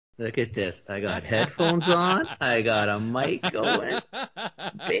Look at this. I got headphones on. I got a mic going.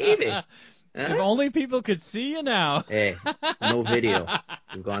 Baby. If Huh? only people could see you now. Hey, no video.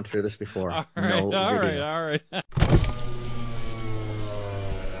 We've gone through this before. All right, No all right, video. all right.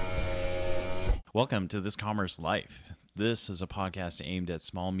 Welcome to This Commerce Life. This is a podcast aimed at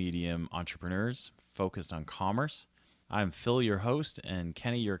small, medium entrepreneurs focused on commerce. I'm Phil, your host, and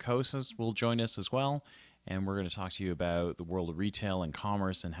Kenny, your co-host, will join us as well. And we're going to talk to you about the world of retail and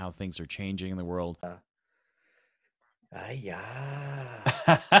commerce and how things are changing in the world.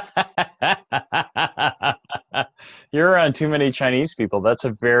 Yeah. You're around too many Chinese people. That's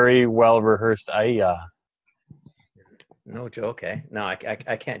a very well rehearsed ayah. No joke, eh? No, I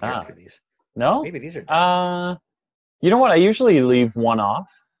can't hear through these. No? Maybe these are. You know what? I usually leave one off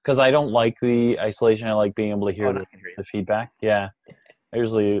because I don't like the isolation. I like being able to hear No, I can hear you. the feedback. Yeah. I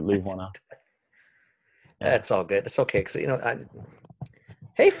usually leave one off. Yeah. That's all good. It's okay. Because,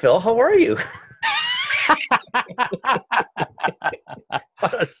 hey, Phil, how are you?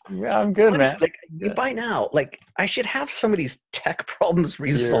 Yeah, I'm good, man. By now, I should have some of these tech problems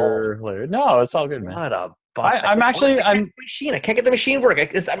resolved. No, it's all good, man. What a I'm actually machine. I can't get the machine work. I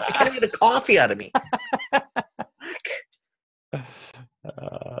can't get the coffee out of me.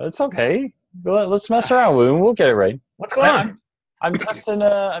 It's okay. Let's mess around. We'll get it right. What's going on? I'm testing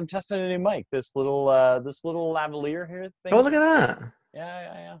a new mic. This little lavalier here thing. Oh, look at that.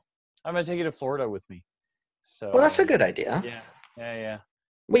 Yeah. I'm gonna take you to Florida with me. So. Well, that's a good idea. Yeah.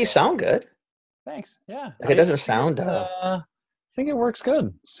 Well, you sound good. Thanks. Yeah. It doesn't sound. I think it works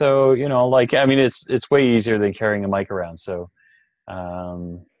good. So it's way easier than carrying a mic around. So,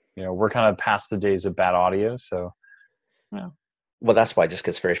 we're kind of past the days of bad audio. So, yeah. Well, that's why it just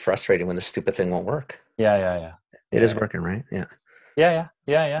gets very frustrating when the stupid thing won't work. Yeah. It is working, right? Yeah. Yeah.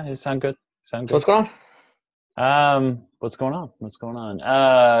 You sound good. So what's going on? What's going on?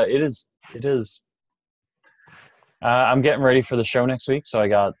 It is. I'm getting ready for the show next week, so I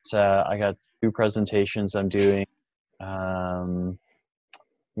got 2 presentations I'm doing. One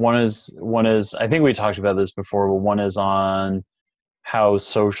is I think we talked about this before, but one is on how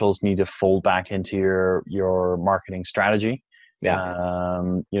socials need to fold back into your marketing strategy. Yeah.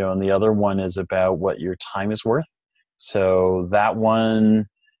 And the other one is about what your time is worth. So that one,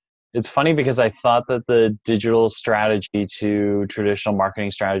 it's funny because I thought that the digital strategy to traditional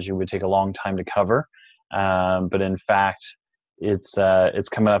marketing strategy would take a long time to cover. But in fact, it's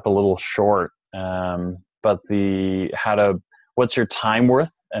coming up a little short. But what's your time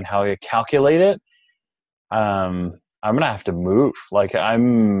worth and how you calculate it? I'm gonna have to move. I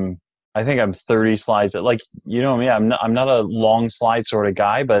think I'm 30 slides. Me, I'm not a long slide sort of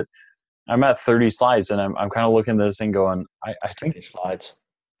guy, but I'm at 30 slides, and I'm kind of looking at this thing going, I think slides.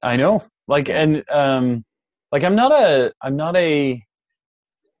 I know. I'm not a.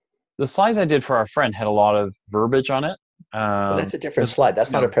 The slides I did for our friend had a lot of verbiage on it. Well, that's a different slide.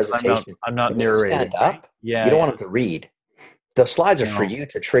 That's not a presentation. I'm not narrating. Stand up. Yeah. You don't want them to read. The slides are for you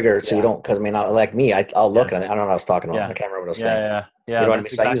to trigger, so you don't. Because like me, I'll look and I don't know what I was talking about. I can't remember what I was saying. Yeah. You know what I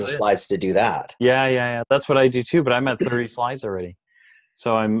mean? So I use the slides to do that. Yeah. That's what I do too. But I'm at 30 slides already,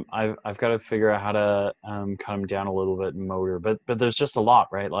 so I've got to figure out how to cut them down a little bit in motor. But there's just a lot,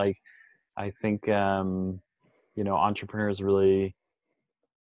 right? I think entrepreneurs really.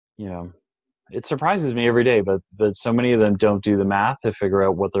 It surprises me every day, but so many of them don't do the math to figure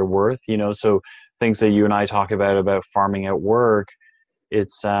out what they're worth. So things that you and I talk about farming out work,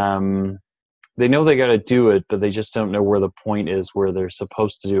 it's they know they got to do it, but they just don't know where the point is where they're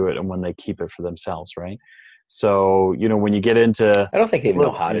supposed to do it and when they keep it for themselves, right? So when you get into, I don't think they even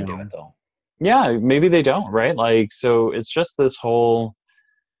know how to do it though. Yeah, maybe they don't, right? So it's just this whole,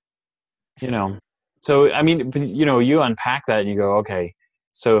 So you unpack that and you go, okay.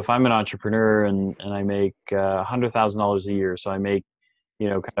 So if I'm an entrepreneur and I make $100,000 a year, so I make,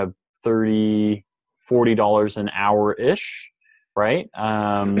 kind of $30, $40 an hour ish, right?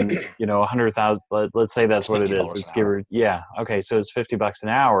 100,000. Let's say that's what it is. Let's give her, yeah. Okay, so it's $50 an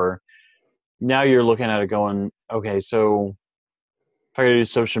hour. Now you're looking at it going, okay, so if I do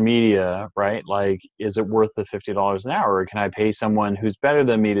social media, right? Is it worth the $50 an hour, or can I pay someone who's better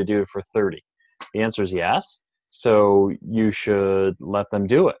than me to do it for 30? The answer is yes. So you should let them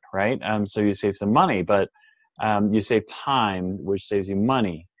do it, right? So you save some money, but you save time, which saves you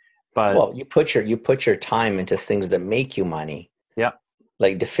money. But you put your time into things that make you money. Yeah.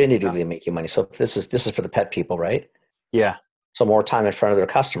 Definitively make you money. So this is for the pet people, right? Yeah. So more time in front of their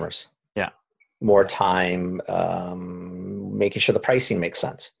customers. Yeah. More time making sure the pricing makes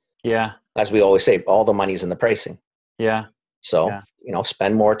sense. Yeah. As we always say, all the money's in the pricing. Yeah. So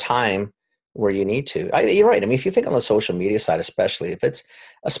spend more time where you need to. You're right. I mean, if you think on the social media side, especially if it's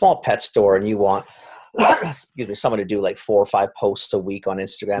a small pet store and you want, excuse me, someone to do like 4 or 5 posts a week on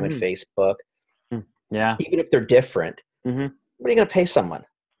Instagram and Facebook. Yeah. Even if they're different, what are you going to pay someone?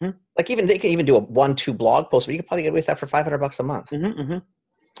 Like they can even do a 1-2 blog post, but you can probably get away with that for $500 a month.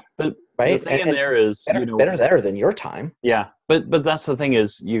 But right, the thing in there is better there than your time. Yeah, but that's the thing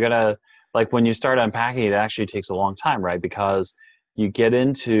is you gotta, like, when you start unpacking it actually takes a long time, right? Because you get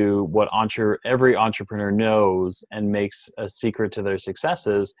into what every entrepreneur knows and makes a secret to their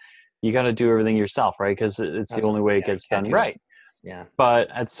successes. You got to do everything yourself, right? Because it's the only way it gets done right. Yeah. But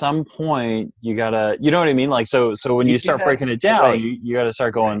at some point you gotta, you know what I mean? Like, so when you start breaking it down, you gotta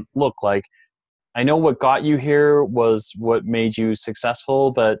start going, look, like, I know what got you here was what made you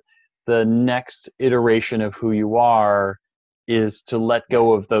successful, but the next iteration of who you are is to let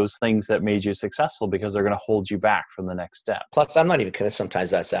go of those things that made you successful, because they're going to hold you back from the next step. Plus, I'm not even convinced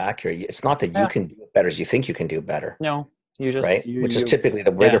sometimes that's accurate. It's not that you can do it better as you think you can do better. No, you just, right? Which is typically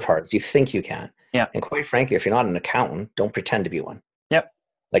the bigger part, is you think you can. Yeah. And quite frankly, if you're not an accountant, don't pretend to be one. Yep.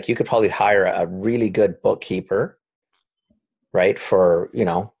 Like, you could probably hire a really good bookkeeper, right? For, I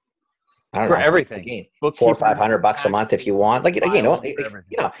don't know, everything, again, $400 or $500 a month if you want. Like,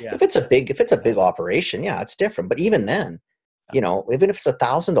 if it's a big operation, it's different. But even then, even if it's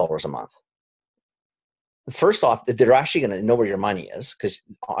 $1,000 a month, first off, they're actually going to know where your money is, because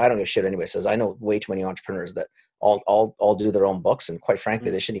I don't give a shit anybody says. I know way too many entrepreneurs that all do their own books, and quite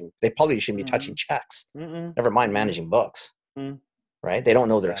frankly, they probably shouldn't be touching checks. Never mind managing books, right? They don't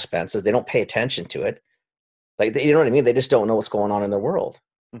know their expenses. They don't pay attention to it. Like, you know what I mean? They just don't know what's going on in their world.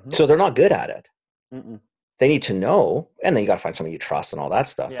 So they're not good at it. They need to know, and then you got to find someone you trust and all that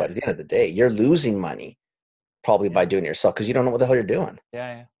stuff. But at the end of the day, you're losing money probably by doing it yourself, because you don't know what the hell you're doing.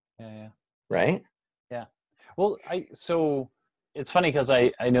 Yeah. Right? Yeah. Well, so it's funny because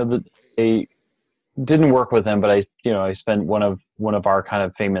I know that I didn't work with them, but I spent one of our kind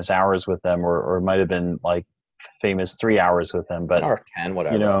of famous hours with them, or it might have been like famous 3 hours with them, but or 10,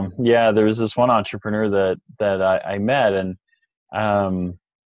 whatever. There was this one entrepreneur that I met, and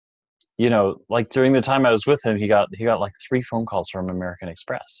like during the time I was with him, he got like 3 phone calls from American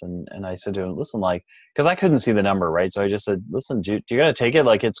Express, and I said to him, listen, like, because I couldn't see the number, right? So I just said, listen, do you got to take it?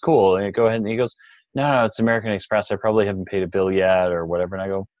 Like, it's cool. And go ahead. And he goes, no, it's American Express. I probably haven't paid a bill yet or whatever. And I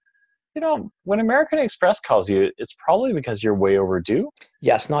go, when American Express calls you, it's probably because you're way overdue.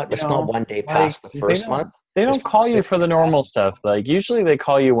 Yeah, it's not 1 day past the first month. They don't call you for the normal stuff. Like, usually they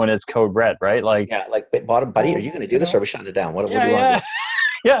call you when it's code red, right? Like, buddy, are you going to do this, or are we shutting it down? What do you want to do?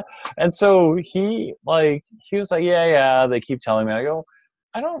 Yeah. And so he was like, yeah, they keep telling me. I go,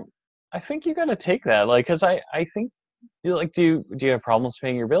 I think you got to take that. Like, cause I think, do you have problems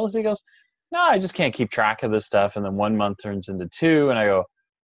paying your bills? He goes, no, I just can't keep track of this stuff. And then 1 month turns into 2. And I go,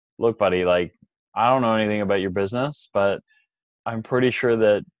 look, buddy, like, I don't know anything about your business, but I'm pretty sure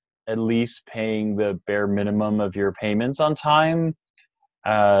that at least paying the bare minimum of your payments on time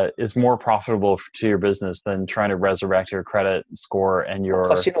is more profitable to your business than trying to resurrect your credit score and your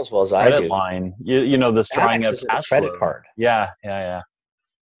plus, as well as credit I do. line. This drying up cash credit flow. card. Yeah.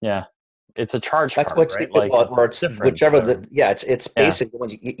 It's a charge That's card, what right? or it's whichever. It's basically the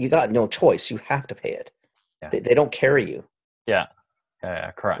ones you got no choice. You have to pay it. Yeah. They don't carry you. Yeah,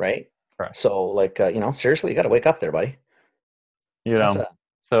 correct. Right. Correct. So, like, seriously, you got to wake up there, buddy.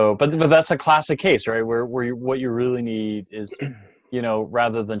 So, but that's a classic case, right? Where what you really need is,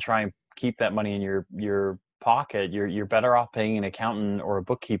 rather than try and keep that money in your pocket, you're better off paying an accountant or a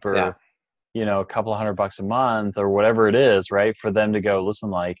bookkeeper, a couple $100 a month or whatever it is, right? For them to go, listen,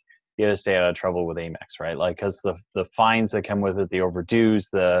 like, you got to stay out of trouble with Amex, right? Like, because the fines that come with it, the overdues,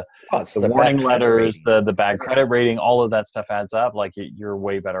 the warning letters, the bad credit rating, all of that stuff adds up. Like, you're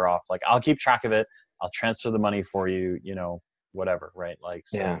way better off. Like, I'll keep track of it. I'll transfer the money for you, whatever, right? Like,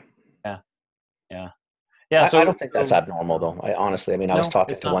 so, yeah. So I don't think that's abnormal, though. I was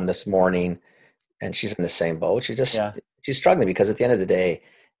talking to one this morning, and she's in the same boat. She's struggling because at the end of the day,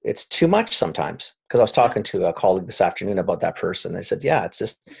 it's too much sometimes. Because I was talking to a colleague this afternoon about that person. They said,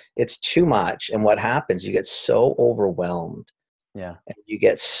 it's too much. And what happens, you get so overwhelmed. Yeah. And you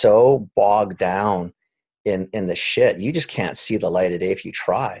get so bogged down in the shit. You just can't see the light of day if you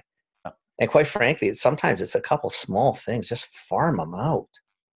try. Yeah. And quite frankly, sometimes it's a couple small things. Just farm them out.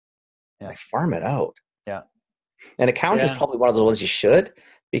 Yeah. Like, farm it out. Yeah. And accounting is probably one of the ones you should,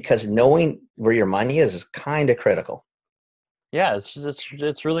 because knowing where your money is kind of critical. Yeah,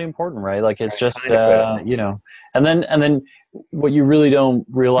 it's really important, right? Like, it's just and then what you really don't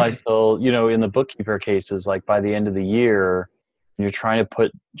realize till in the bookkeeper cases, like, by the end of the year, you're trying to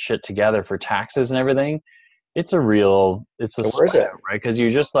put shit together for taxes and everything. It's a sweat, right? Because you're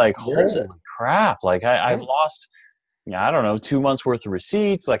just like, holy crap, like I've lost, I don't know, 2 months worth of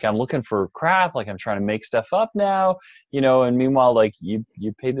receipts. Like I'm looking for crap, like I'm trying to make stuff up now, and meanwhile, like you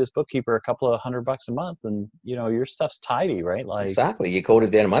paid this bookkeeper a couple of $100 a month and, your stuff's tidy, right? Like exactly. You go to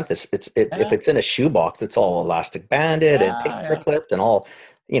the end of the month, if it's in a shoebox, it's all elastic banded and paper clipped and all,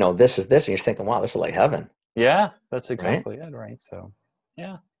 this is this. And you're thinking, wow, this is like heaven. Yeah, that's exactly it. Right. So,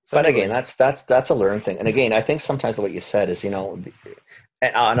 yeah. So but anyway, again, that's a learned thing. And again, I think sometimes what you said is, and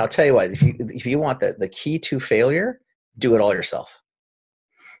I'll tell you what, if you want the key to failure, do it all yourself.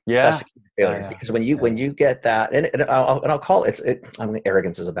 Yeah. That's the key to failure. Because when you get that, and I'll call it,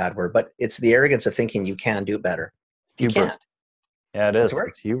 arrogance is a bad word, but it's the arrogance of thinking you can do better. You can't. Yeah, it is.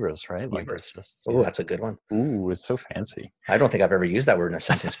 It's hubris, right? Hubris. Oh, that's a good one. Ooh, it's so fancy. I don't think I've ever used that word in a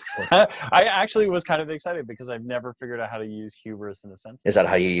sentence before. I actually was kind of excited because I've never figured out how to use hubris in a sentence. Is that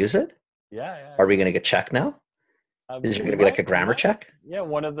how you use it? Yeah. Are we going to get checked now? Is it going to be like a grammar check? Yeah,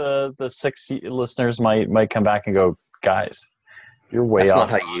 one of the 6 listeners might come back and go, guys, you're way off.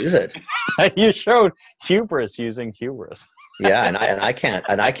 That's not how you use it. You showed hubris using hubris. Yeah, and I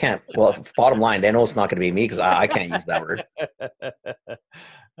can't. Well, bottom line, they know it's not going to be me because I can't use that word.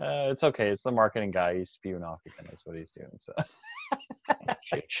 It's okay. It's the marketing guy. He's spewing off again. That's what he's doing. So,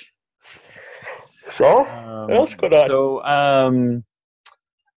 what else going on?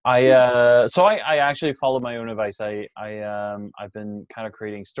 So, I actually followed my own advice. I've been kind of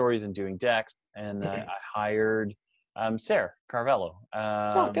creating stories and doing decks, and I hired Sarah Carvello,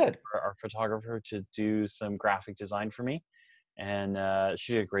 good, our photographer, to do some graphic design for me, and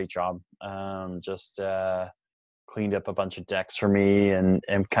she did a great job. Just cleaned up a bunch of decks for me and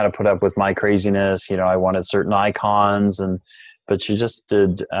kind of put up with my craziness. I wanted certain icons, but she just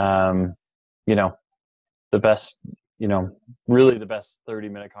did the best. Really the best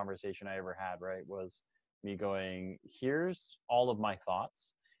 30-minute conversation I ever had, right, was me going, here's all of my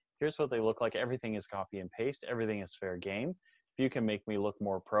thoughts. Here's what they look like. Everything is copy and paste. Everything is fair game. If you can make me look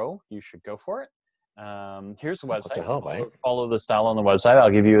more pro, you should go for it. Here's the website. What the hell, follow the style on the website.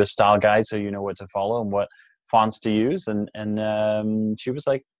 I'll give you a style guide so you know what to follow and what fonts to use. And she was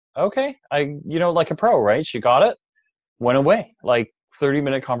like, okay, like a pro, right? She got it, went away. Like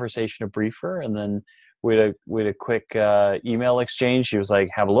 30-minute conversation to brief her, and then we had a quick email exchange. She was like,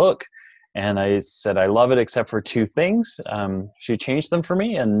 have a look. And I said, I love it except for 2 things. She changed them for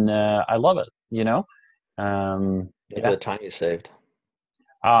me, and I love it, The time you saved.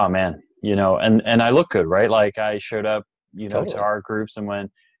 Oh, man. And I look good, right? Like I showed up, Totally. to our groups and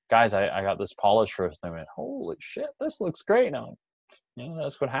went, guys, I got this polish for us. And they went, holy shit, this looks great. And I'm like,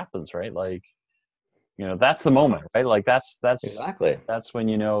 that's what happens, right? Like, that's the moment, right? Like that's exactly. That's when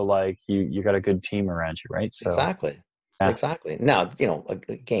like you got a good team around you, right? So exactly. Now,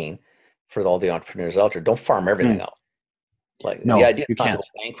 again, for all the entrepreneurs out there, don't farm everything out. Like the idea is not to go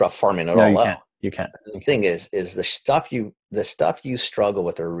bankrupt farming it all out. You can't. The thing is the stuff you struggle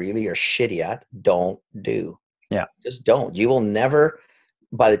with or really are shitty at, don't do. Yeah. Just don't. You will never.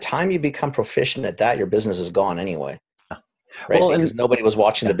 By the time you become proficient at that, your business is gone anyway. Right? Well, because nobody was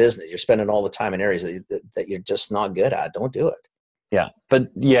watching the business. You're spending all the time in areas that you're just not good at. Don't do it. Yeah. But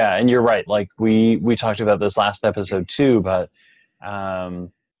yeah, and you're right. Like we talked about this last episode too, but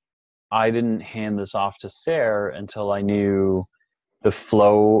I didn't hand this off to Sarah until I knew the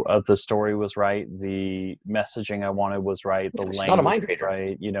flow of the story was right, the messaging I wanted was right, the language not a mind reader,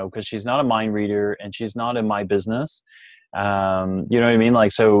 right? Because she's not a mind reader and she's not in my business. You know what I mean?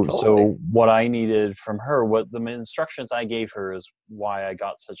 Like, so what I needed from her, what the instructions I gave her is why I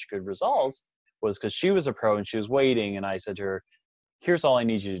got such good results, was because she was a pro and she was waiting. And I said to her, here's all I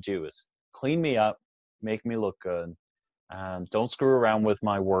need you to do is clean me up, make me look good. Don't screw around with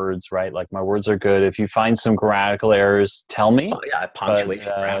my words, right? Like my words are good. If you find some grammatical errors, tell me. Oh yeah,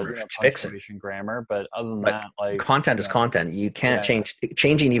 punctuation, grammar, fix it. Grammar, but other than that, like content is content. You can't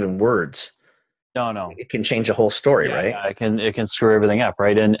changing even words. No. It can change the whole story, right? Yeah, it can screw everything up,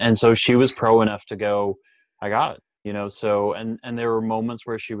 right? And so she was pro enough to go, I got it, So and there were moments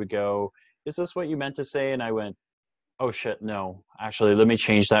where she would go, is this what you meant to say? And I went, oh shit, no, actually, let me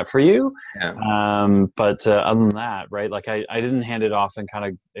change that for you. Yeah. But other than that, right? Like I didn't hand it off and kind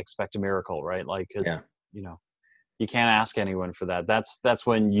of expect a miracle, right? Like, cause you can't ask anyone for that. That's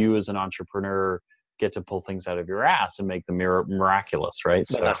when you as an entrepreneur get to pull things out of your ass and make them miraculous, right?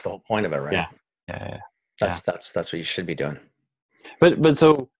 So that's the whole point of it, right? Yeah. That's what you should be doing. But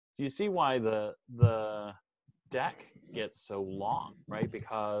so do you see why the deck gets so long, right?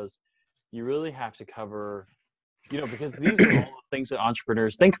 Because you really have to cover, because these are all the things that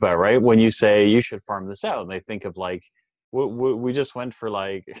entrepreneurs think about, right? When you say you should farm this out, and they think of like, we just went for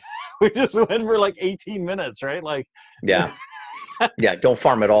like, 18 minutes, right? Like, yeah, don't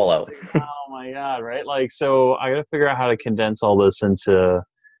farm it all out. Oh my my God, right? Like, so I got to figure out how to condense all this into,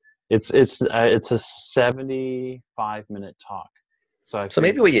 it's a 75-minute talk. So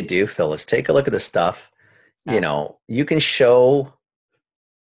maybe what you do, Phil, is take a look at the stuff. You can show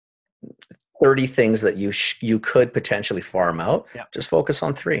 30 things that you could potentially farm out. Yeah. Just focus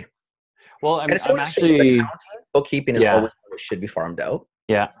on 3. Well, I'm actually accounting, bookkeeping is always what should be farmed out.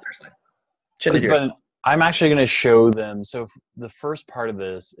 Yeah. But I'm actually going to show them. So the first part of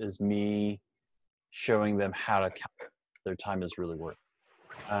this is me showing them how to count their time is really worth.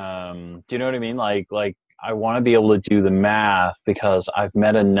 Do you know what I mean? Like I want to be able to do the math, because I've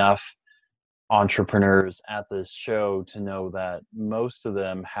met enough entrepreneurs at this show to know that most of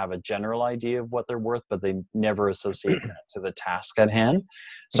them have a general idea of what they're worth, but they never associate that to the task at hand.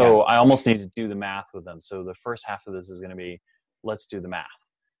 So I almost need to do the math with them. So the first half of this is going to be, let's do the math,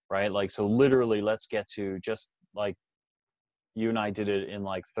 right? Like, so literally let's get to just like you and I did it in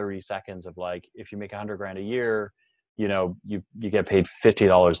like 30 seconds of like, if you make $100,000 a year, you get paid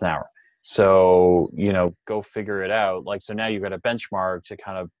 $50 an hour. So, go figure it out. Like, so now you've got a benchmark to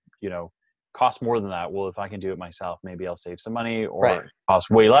kind of, cost more than that. Well, if I can do it myself, maybe I'll save some money, or cost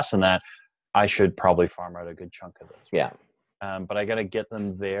way less than that. I should probably farm out a good chunk of this. Yeah. But I got to get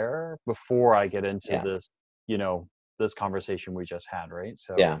them there before I get into this, this conversation we just had. Right.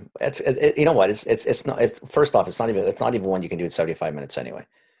 So yeah, you know what? It's not, first off, it's not even one you can do in 75 minutes anyway.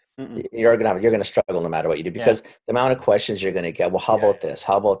 Mm-mm. You're going to struggle no matter what you do, because the amount of questions you're going to get, well, how about this?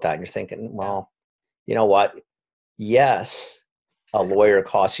 How about that? And you're thinking, well, you know what? Yes, a lawyer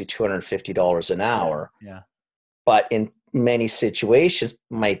costs you $250 an hour. Yeah. But in many situations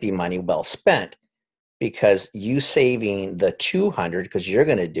might be money well spent, because you saving the $200 because you're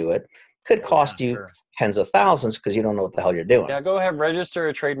going to do it could cost you tens of thousands because you don't know what the hell you're doing. Yeah, go ahead, register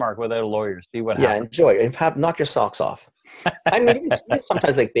a trademark without a lawyer. See what happens. Yeah, enjoy. Knock your socks off. I mean,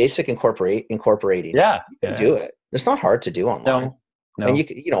 sometimes like basic incorporating. Yeah, you can do it. It's not hard to do online. No. And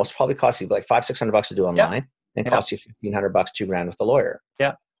it's probably cost you like $500-$600 to do online, and cost you $1,500, $2,000 with the lawyer.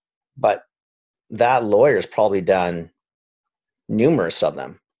 Yeah. But that lawyer's probably done numerous of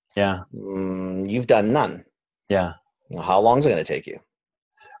them. Yeah. You've done none. Yeah. How long is it going to take you?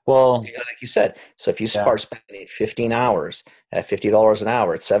 Well, like you said, so if you start spending 15 hours at $50 an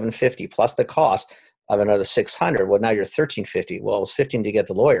hour, it's $750 plus the cost of another $600. Well, now you're $1,350. Well, it was $15 to get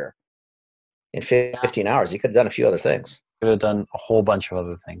the lawyer. In 15 hours, you could have done a few other things. Could have done a whole bunch of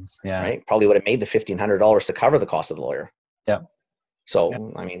other things. Yeah. Right. Probably would have made the $1,500 to cover the cost of the lawyer. Yeah.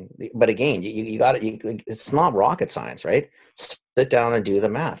 So, I mean, but again, you got it. It's not rocket science, right? Sit down and do the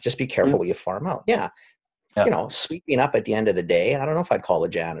math. Just be careful what you farm out. Yeah. Sweeping up at the end of the day. I don't know if I'd call a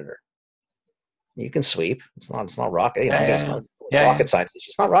janitor. You can sweep. It's not rocket. It's not rocket science. It's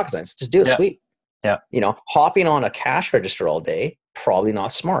just not rocket science. Just do a sweep. Yeah. Hopping on a cash register all day, probably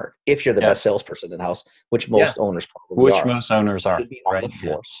not smart. If you're the best salesperson in the house, which most owners probably are. Most owners are. Be on the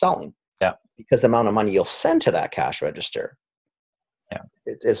floor selling. Yeah. Because the amount of money you'll send to that cash register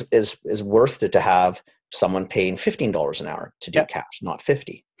is worth it to have someone paying $15 an hour to do cash, not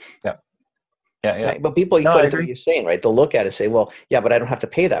 $50. Yeah. Yeah. Right? But people, what you're saying, right? They'll look at it and say, well, but I don't have to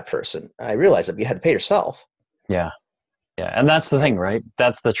pay that person. I realize that you had to pay yourself. Yeah. Yeah. And that's the thing, right?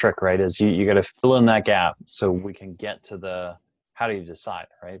 That's the trick, right? Is you got to fill in that gap so we can get to the, how do you decide,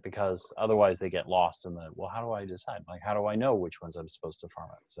 right? Because otherwise they get lost in the, well, how do I decide? Like, how do I know which ones I'm supposed to farm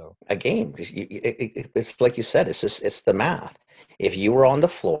out? So again, it's like you said, it's the math. If you were on the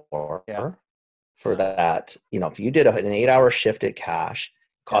floor for that, if you did an 8-hour shift at cash,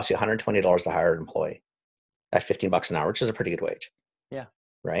 cost you $120 to hire an employee at $15 an hour, which is a pretty good wage. Yeah.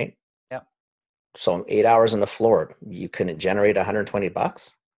 Right. Yeah. So 8 hours on the floor, you can generate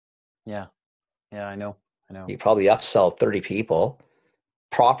 $120. Yeah. Yeah. I know. You probably upsell 30 people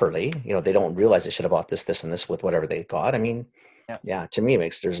properly. They don't realize they should have bought this, this, and this with whatever they got. I mean, to me,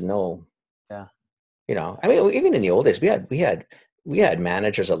 there's no, I mean, even in the old days, we had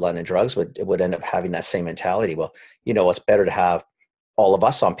managers at London Drugs would end up having that same mentality. Well, it's better to have all of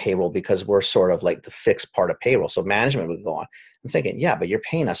us on payroll because we're sort of like the fixed part of payroll. So management would go on. I'm thinking, but you're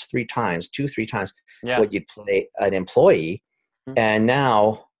paying us 3 times what you'd pay an employee. Mm-hmm. And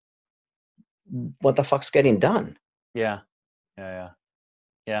now what the fuck's getting done? Yeah.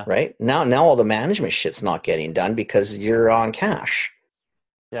 Right now all the management shit's not getting done because you're on cash.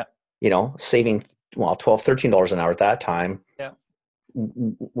 Yeah. Saving $12, $13 an hour at that time. Yeah.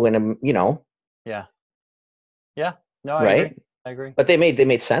 When Yeah. Yeah. No, I agree. But they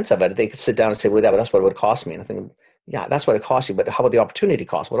made sense of it. They could sit down and say, well, that's what it would cost me. And I think, that's what it costs you. But how about the opportunity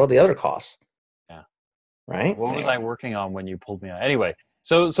cost? What are the other costs? Yeah. Right. What was I working on when you pulled me out? Anyway,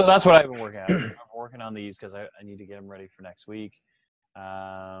 so that's what I've been working on. I'm working on these because I need to get them ready for next week.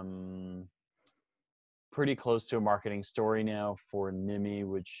 pretty close to a marketing story now for Nimi,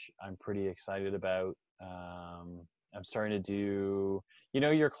 which I'm pretty excited about. I'm starting to do,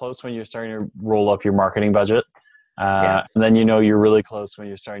 you're close when you're starting to roll up your marketing budget. And then, you're really close when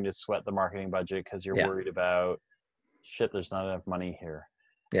you're starting to sweat the marketing budget because you're worried about, shit, there's not enough money here.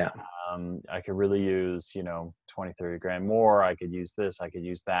 Yeah. I could really use, 20, 30 grand more. I could use this, I could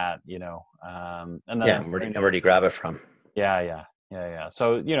use that, and then where do you grab it from? Yeah.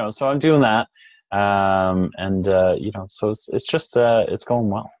 So, so I'm doing that. So it's just, it's going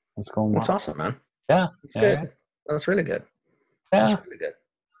well. It's going well. That's awesome, man. Yeah. It's good. Yeah. That's really good. Yeah. That's really good.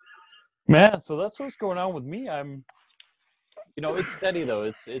 Man, so that's what's going on with me. I'm, it's steady though.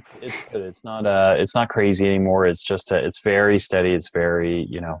 It's good. It's not crazy anymore. It's just, it's very steady. It's very,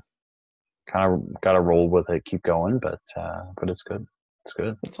 kind of got to roll with it, keep going, but it's good. It's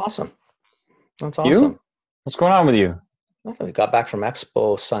good. That's awesome. That's awesome. You? What's going on with you? Nothing. We got back from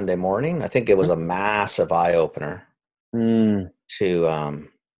Expo Sunday morning. I think it was a massive eye opener to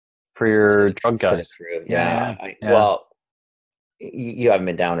for your drug guys. Yeah. Well, you haven't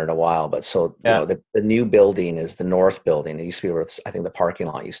been down in a while, but so the new building is the north building. It used to be where I think the parking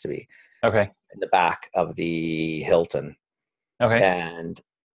lot used to be. Okay. In the back of the Hilton. Okay. And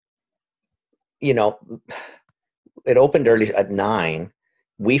it opened early at 9.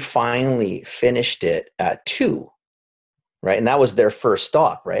 We finally finished it at 2. Right. And that was their first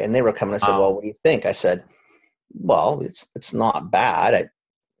stop. Right. And they were coming and said, well, what do you think? I said, well, it's not bad.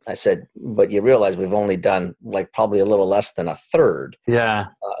 I said, but you realize we've only done like probably a little less than a third. Yeah.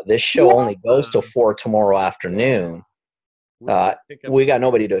 This show only goes till 4 tomorrow afternoon. We got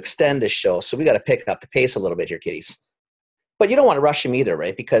nobody to extend this show. So we got to pick up the pace a little bit here, kiddies. But you don't want to rush them either,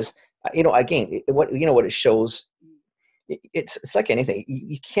 right? Because, again, what it shows, it's like anything.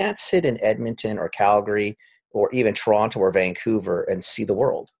 You can't sit in Edmonton or Calgary or even Toronto or Vancouver and see the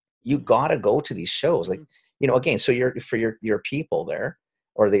world. You got to go to these shows. Like, again, so for your people there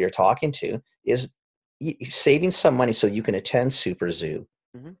or that you're talking to is saving some money so you can attend Super Zoo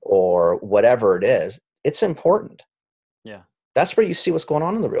or whatever it is. It's important. Yeah. That's where you see what's going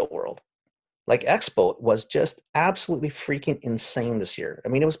on in the real world. Like Expo was just absolutely freaking insane this year. I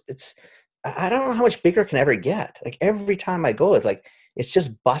mean, I don't know how much bigger it can ever get. Like every time I go, it's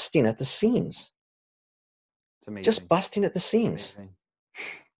just busting at the seams. It's amazing. Just busting at the seams. Amazing.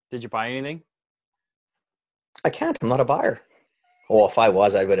 Did you buy anything? I can't. I'm not a buyer. Oh, if I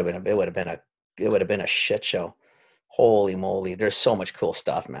was, it would have been a shit show. Holy moly! There's so much cool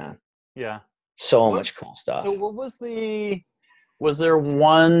stuff, man. Yeah. So much cool stuff. So what was there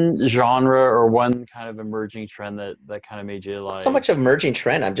one genre or one kind of emerging trend that kind of made you like? So much of emerging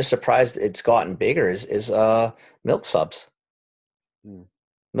trend. I'm just surprised it's gotten bigger is milk subs.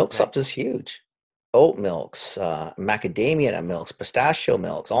 Milk subs is huge. Oat milks, macadamia milks, pistachio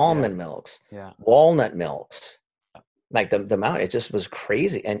milks, almond milks, walnut milks. Like the amount, it just was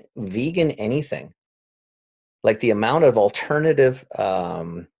crazy. And vegan anything. Like the amount of alternative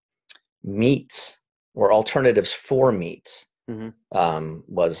meats or alternatives for meats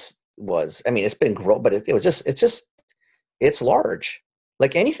was I mean, it's been growing, but it's large.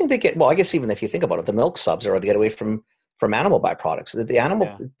 Like anything they get, well, I guess even if you think about it, the milk subs are to get away from animal byproducts. The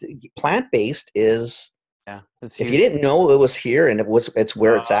animal plant-based is, if you didn't know it was here and it's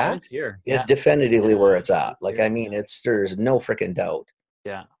where it's at, it's here. It's definitively where it's at. Like, I mean, there's no freaking doubt.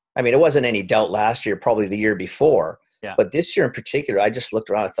 Yeah. I mean, it wasn't any doubt last year, probably the year before, but this year in particular, I just looked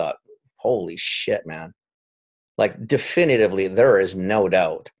around and thought, holy shit, man. Like definitively, there is no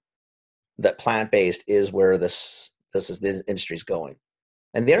doubt that plant-based is where this industry's going.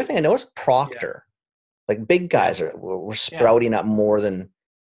 And the other thing I know is Procter. Like big guys we're sprouting up more than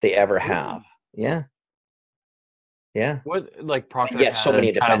they ever have. Yeah. Yeah. What like Procter? Yeah, so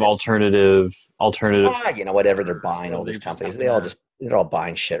many kind of alternative. Whatever they're buying, all these companies, they're all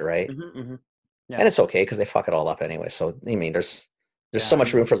buying shit, right? Yeah. And it's okay because they fuck it all up anyway. So I mean, there's so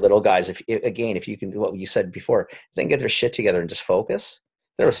much room for little guys. If you can do what you said before, if they can get their shit together and just focus,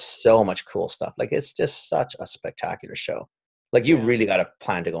 there's so much cool stuff. Like it's just such a spectacular show. Like you really got a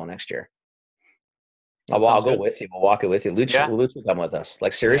plan to go next year. I'll go with you. We'll walk it with you. Luch will come with us.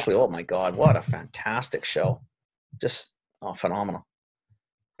 Like seriously, oh my God, what a fantastic show. Just phenomenal.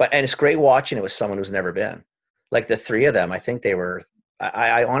 And it's great watching it with someone who's never been. Like the three of them, I think they were,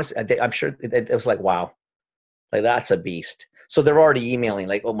 I honestly, I'm sure it was like, wow, like that's a beast. So they're already emailing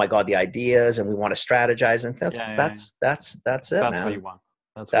like, oh my God, the ideas and we want to strategize. And that's it, that's man. What you want.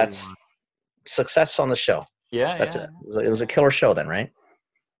 That's success on the show. Yeah. That's it. It was a killer show then, right?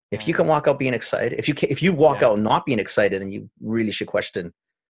 If you can walk out being excited, if you walk out not being excited, then you really should question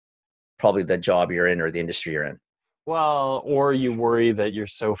probably the job you're in or the industry you're in. Well, or you worry that you're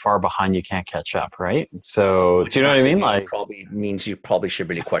so far behind you can't catch up, right? So, Which do you know what I mean? again, Like, probably means you probably should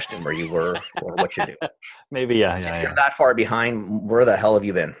really question where you were or what you're doing. maybe, If you're that far behind, where the hell have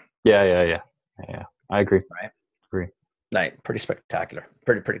you been? yeah. I agree. Right. Agree. Like, pretty spectacular.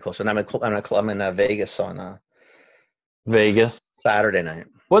 Pretty close. And I'm in Vegas on Vegas. Saturday night.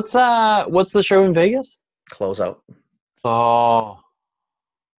 What's the show in Vegas? Close out. Oh,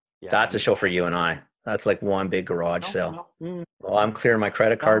 yeah. That's a show for you and I. That's like one big garage sale. No. Oh, I'm clearing my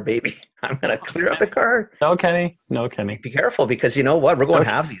credit card, baby. I'm gonna clear up the card. No, Kenny. Be careful, because you know what? We're going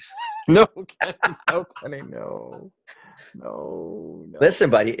halvesies. No, Kenny. No.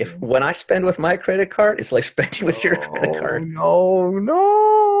 Listen, buddy. When I spend with my credit card, it's like spending with your credit card.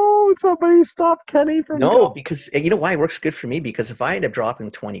 No. Somebody stop Kenny from. Because you know why it works good for me? Because if I end up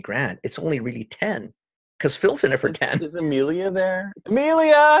dropping 20 grand, it's only really 10. Because Phil's in it for 10. Is Amelia there?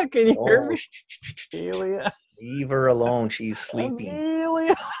 Amelia, can you hear me? Amelia. Leave her alone. She's sleeping.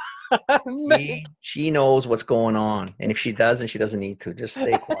 Amelia. She knows what's going on. And if she doesn't, she doesn't need to. Just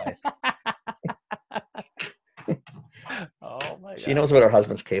stay quiet. Oh my God. She knows what her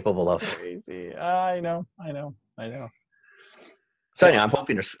husband's capable of. Crazy. I know. So anyway,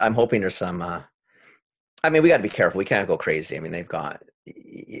 I'm hoping there's some I mean, we got to be careful. We can't go crazy. I mean, they've got,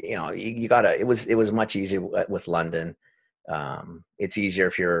 you got to, it was much easier with London. It's easier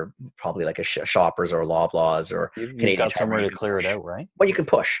if you're probably like a Shoppers or Loblaws or Canadian. Got somewhere to clear it out, right? Well, you can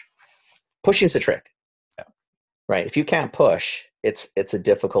push. Pushing's the trick. Yeah. Right. If you can't push, it's a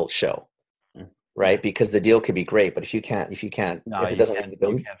difficult show. Right. Because the deal could be great, but if you can't, if it doesn't,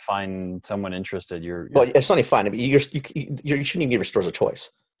 you can't find someone interested. Well, it's only fine. I mean, you shouldn't even give your stores a choice.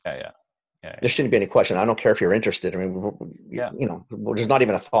 Yeah. There shouldn't be any question. I don't care if you're interested. I mean, there's not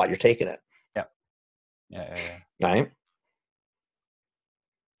even a thought. You're taking it. Yeah. Right.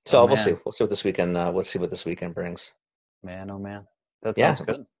 So we'll see. We'll see what this weekend. We'll see what this weekend brings. Man, oh man, that sounds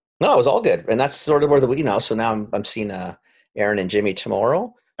good. No, it was all good, and that's sort of where So now I'm seeing Aaron and Jimmy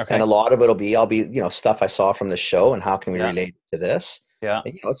tomorrow, and a lot of I'll be stuff I saw from the show and how can we relate to this. Yeah.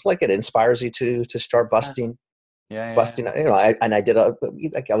 And, it's like it inspires you to start busting. Busting. I did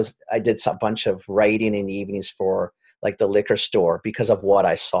I did a bunch of writing in the evenings for like the liquor store because of what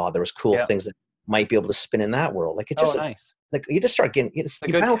I saw. There was cool things that might be able to spin in that world. Like it's just nice. Like you just start getting it's a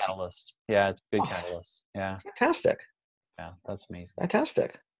good catalyst. Yeah, it's a good catalyst. Yeah. Fantastic. Yeah, that's amazing.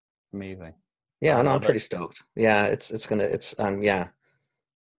 Fantastic. Amazing. Yeah, I'm pretty stoked. Yeah, it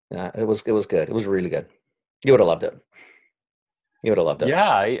was good. It was really good. You would have loved it.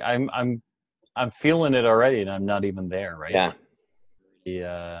 Yeah, I'm feeling it already, and I'm not even there, right? Yeah.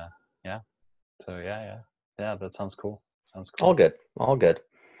 Yeah. So yeah, that sounds cool. All good.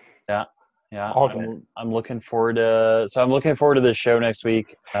 Yeah. I'm looking forward to this show next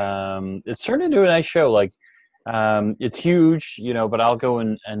week. It's turned into a nice show. Like, it's huge, but I'll go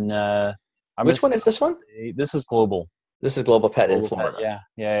and which one is this one? This is Global. This is Global Pet in Florida.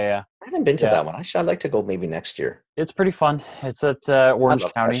 Yeah. I haven't been to that one. I'd like to go maybe next year. It's pretty fun. It's at Orange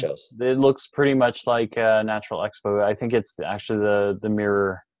County. It looks pretty much like Natural Expo. I think it's actually the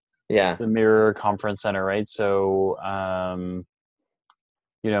Mirror. Yeah. The Mirror Conference Center, right? So,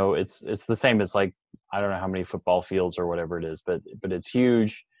 it's the same. It's like, I don't know how many football fields or whatever it is, but it's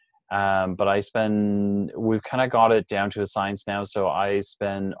huge. But we've kind of got it down to a science now. So I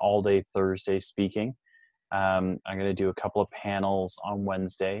spend all day Thursday speaking. I'm going to do a couple of panels on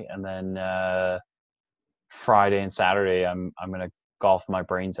Wednesday, and then Friday and Saturday I'm going to golf my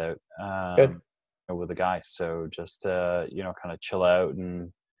brains out with the guys. So just kind of chill out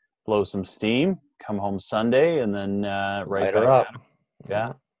and blow some steam. Come home Sunday, and then right back up.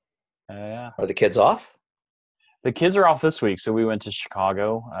 Yeah. Are the kids off? The kids are off this week, so we went to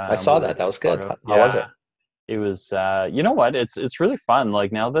Chicago. I saw that. That was good. How was it? It was. You know what? It's really fun.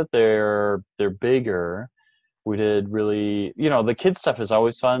 Like now that they're bigger. We did really, the kids stuff is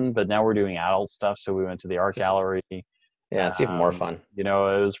always fun, but now we're doing adult stuff. So we went to the art gallery. Yeah, it's even more fun. It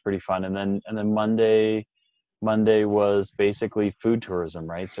was pretty fun. And then Monday was basically food tourism,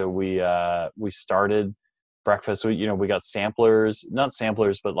 right? So we started breakfast. We got samplers, not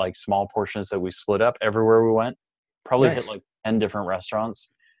samplers, but like small portions that we split up everywhere we went. Probably hit like 10 different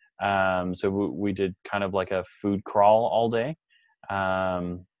restaurants. So we did kind of like a food crawl all day.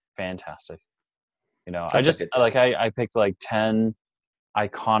 Fantastic. I picked like 10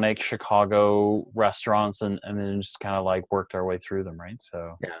 iconic Chicago restaurants and then just kind of like worked our way through them, right?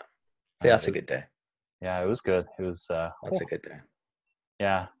 So that's a good day. Yeah, it was good. It was that's a good day.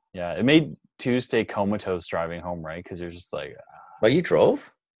 Yeah. It made Tuesday comatose driving home, right? Because you're just like well, you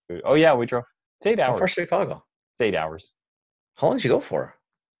drove? Oh yeah, we drove. It's 8 hours. For Chicago. It's 8 hours. How long did you go for?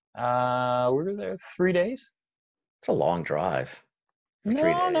 We were there 3 days. It's a long drive for 3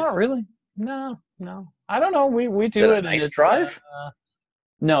 No, days. not really. No. I don't know. We Is do it it. a And nice it's, drive?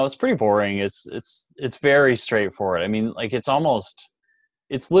 no, it's pretty boring. It's very straightforward. I mean, like it's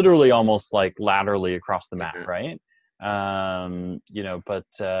literally almost like laterally across the map, Mhm. right?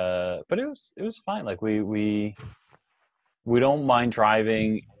 But it was fine. Like we don't mind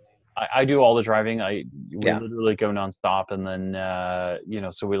driving. I do all the driving. We Yeah. literally go nonstop, and then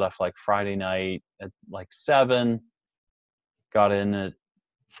so we left like Friday night at like 7, got in at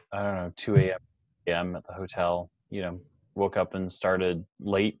I don't know 2 a.m. at the hotel. Woke up and started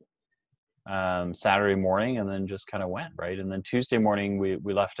late Saturday morning, and then just kind of went right. And then Tuesday morning we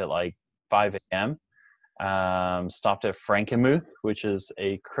left at like 5 a.m. Stopped at Frankenmuth, which is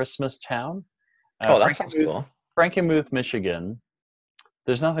a Christmas town. That sounds cool. Frankenmuth, Michigan.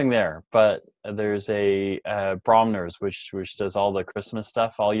 There's nothing there, but there's a Bromner's, which does all the Christmas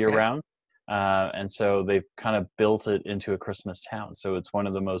stuff all year round. And so they've kind of built it into a Christmas town. So it's one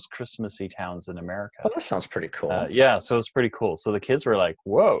of the most Christmassy towns in America. Oh, that sounds pretty cool. Yeah, so it's pretty cool. So the kids were like,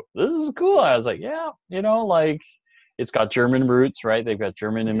 whoa, this is cool. I was like, yeah, like it's got German roots, right? They've got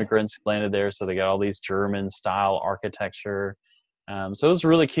German immigrants who landed there. So they got all these German style architecture. So it was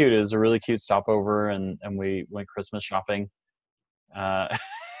really cute. It was a really cute stopover, and we went Christmas shopping.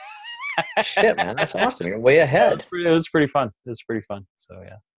 Shit, man, that's awesome. You're way ahead. It was pretty fun. So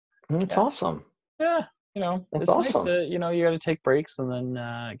yeah. That's awesome. Yeah, That's it's awesome. Nice to, you got to take breaks and then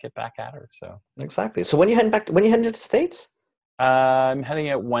get back at her. So exactly. So when you heading to the States? I'm heading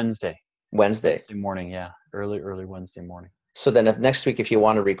out Wednesday Wednesday morning. Yeah, early Wednesday morning. So then, next week, if you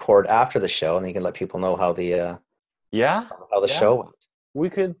want to record after the show, and you can let people know how the show went. We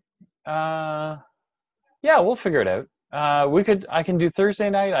could. We'll figure it out. I can do Thursday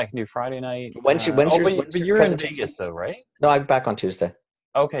night. I can do Friday night. When's your you're in Vegas though, right? No, I'm back on Tuesday.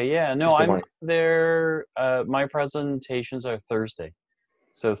 Okay, yeah. No, I'm there. My presentations are Thursday.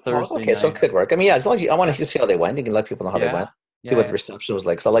 So Thursday okay, night. so it could work. I mean, yeah, as long as I want to see how they went, you can let people know how they went. See what the reception was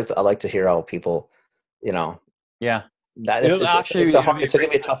like. Because I like to hear how people, Yeah. That it's going to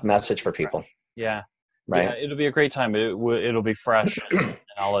be a tough message for people. Yeah. Right. Yeah, it'll be a great time. It'll be fresh, and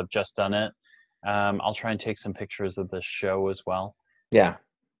I'll have just done it. I'll try and take some pictures of the show as well. Yeah.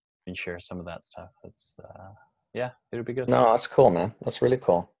 And share some of that stuff. It's it'll be good. No, that's cool, man. That's really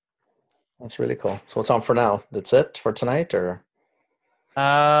cool. So what's on for now? That's it for tonight, or?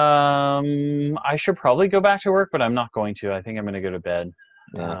 I should probably go back to work, but I'm not going to. I think I'm going to go to bed.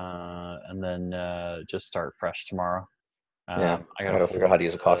 Yeah. And then just start fresh tomorrow. I gotta figure out how to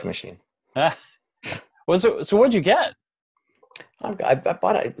use a coffee machine. So what'd you get? I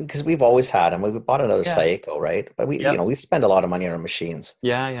bought it because we've always had them. We bought another Saeco, right? But we spend a lot of money on our machines.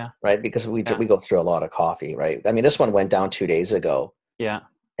 Yeah. Right, because we go through a lot of coffee, right? I mean, this one went down 2 days ago. Yeah.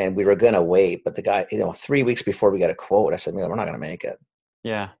 And we were gonna wait, but the guy, 3 weeks before we got a quote, I said, "Man, we're not gonna make it."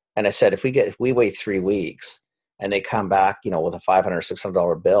 Yeah. And I said, if we wait 3 weeks and they come back, with a $500 or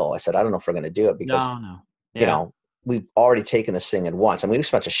 $600 bill, I said, I don't know if we're gonna do it because we've already taken this thing in once. I mean, we've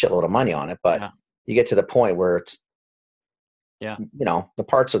spent a shitload of money on it, but you get to the point where it's the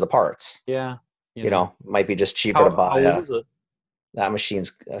parts are the parts. Yeah. Might be just cheaper to buy. How old is it? That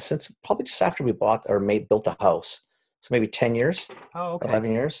machine's since probably just after we bought or built the house. So maybe 10 years. Oh, okay.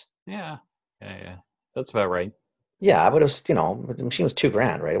 11 years. Yeah. That's about right. Yeah, but it was, the machine was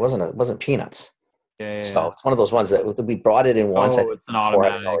 $2,000, right? It wasn't peanuts. Yeah. So it's one of those ones that we brought it in once. Oh, it's an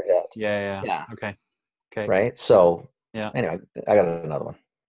automatic. Yeah. Okay. Right. So anyway, I got another one.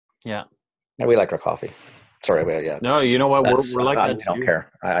 Yeah. And we like our coffee. Sorry, no, you know what? We're like that too. I don't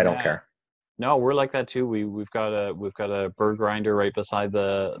care. I don't care. No, we're like that too. We've got a bird grinder right beside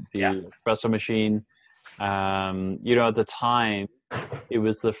the espresso machine. At the time, it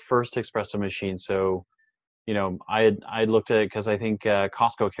was the first espresso machine. So, I looked at it because I think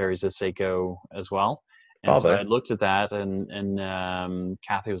Costco carries a Seiko as well. And so I looked at that, and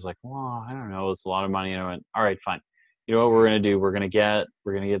Kathy was like, "Well, I don't know, it's a lot of money." And I went, "All right, fine. You know what we're gonna do? We're gonna get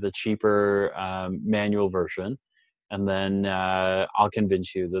the cheaper manual version, and then I'll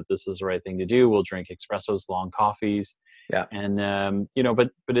convince you that this is the right thing to do. We'll drink espressos, long coffees." Yeah. And but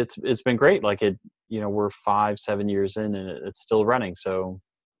it's been great. Like we're 5-7 years in, and it's still running. So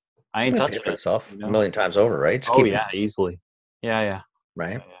I ain't touching it. Itself a million times over, right? Just easily. Yeah.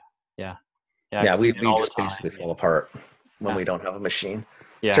 Right. Yeah. We just basically fall apart when we don't have a machine.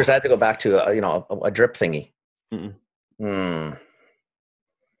 Yeah. So I had to go back to a drip thingy. Mm-mm.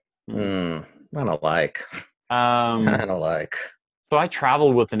 I don't like. I don't like. So I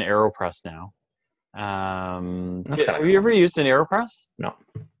travel with an AeroPress now. Have you ever used an AeroPress? No.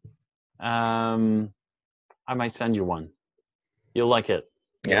 I might send you one. You'll like it.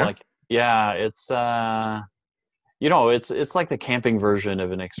 Yeah. Yeah. you know, it's like the camping version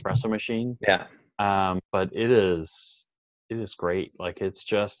of an espresso machine. Yeah. But it is great. Like it's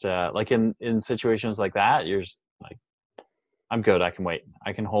just like in situations like that, you're just like, I'm good. I can wait.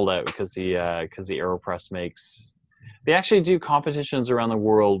 I can hold out because the AeroPress makes. They actually do competitions around the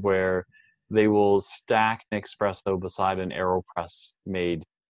world where they will stack an espresso beside an AeroPress made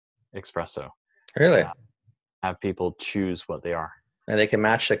espresso. Really? Have people choose what they are. And they can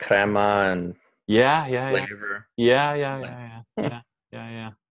match the crema and flavor. Yeah.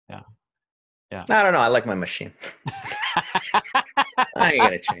 I don't know. I like my machine. I ain't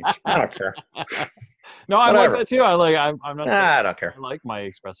gonna change. I don't care. No, I like that too. I'm not. I don't care. I like my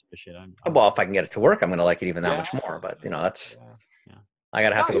espresso machine. Well, if I can get it to work, I'm gonna like it even that much more. But that's. Yeah. I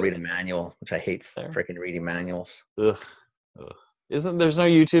gotta have to go read a manual, which I hate freaking reading manuals. Ugh. There's no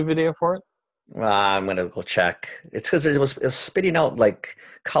YouTube video for it? I'm gonna go check. It's because it was spitting out like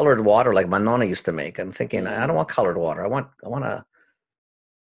colored water, like my nonna used to make. I'm thinking, I don't want colored water. I want to.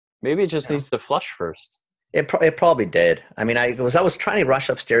 Maybe it just needs to flush first. It probably did. I mean, I was trying to rush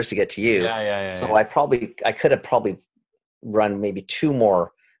upstairs to get to you. So I could have probably run maybe 2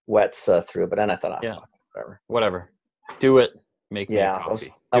 more wets through, but then I thought, whatever. Do it. Make me a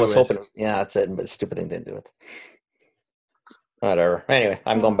coffee. I was hoping. That's it. But the stupid thing didn't do it. Whatever. Anyway,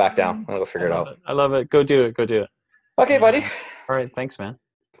 I'm going back down. I'm gonna go figure it out. I love it. Go do it. Okay, buddy. All right. Thanks, man.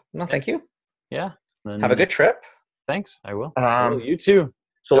 No, thank you. Yeah. Have a good trip. Thanks. I will. You too.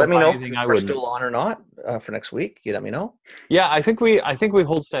 So let me know if we're still on or not for next week. You let me know. Yeah, I think we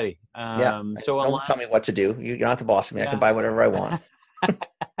hold steady. So don't tell me what to do. You're not the boss of me. I can buy whatever I want.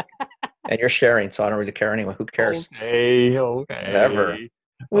 And you're sharing, so I don't really care anyway. Who cares? Okay. Whatever.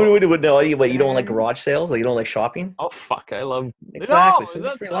 What, you don't like garage sales? Like you don't like shopping? Oh fuck! I love exactly. So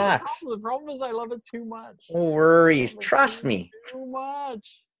just relax. The problem is I love it too much. No worries. Trust me. Too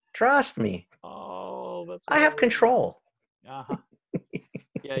much. Trust me. Oh, that's. I have control. Uh-huh.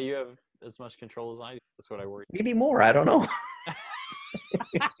 Yeah, you have as much control as I do. That's what I worry. Maybe more. I don't know.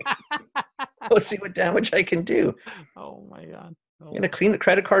 Let's see what damage I can do. Oh my god! I'm gonna clean the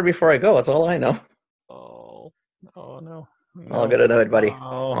credit card before I go. That's all I know. Oh no. I'll get into it, buddy.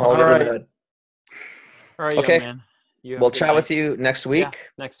 I'll get into it. All right, okay. Man. We'll chat with you next week. Yeah,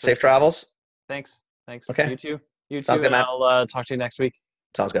 next Safe travels. Thanks. Okay. You too. Sounds good, man. I'll talk to you next week.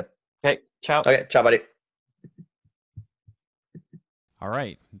 Sounds good. Okay. Ciao. Okay. Ciao, buddy. All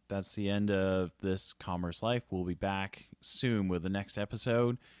right. That's the end of this Commerce Life. We'll be back soon with the next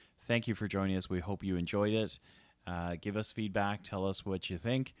episode. Thank you for joining us. We hope you enjoyed it. Give us feedback. Tell us what you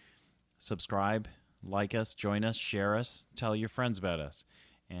think. Subscribe. Like us, join us, share us, tell your friends about us.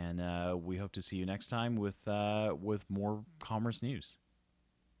 And we hope to see you next time with more commerce news.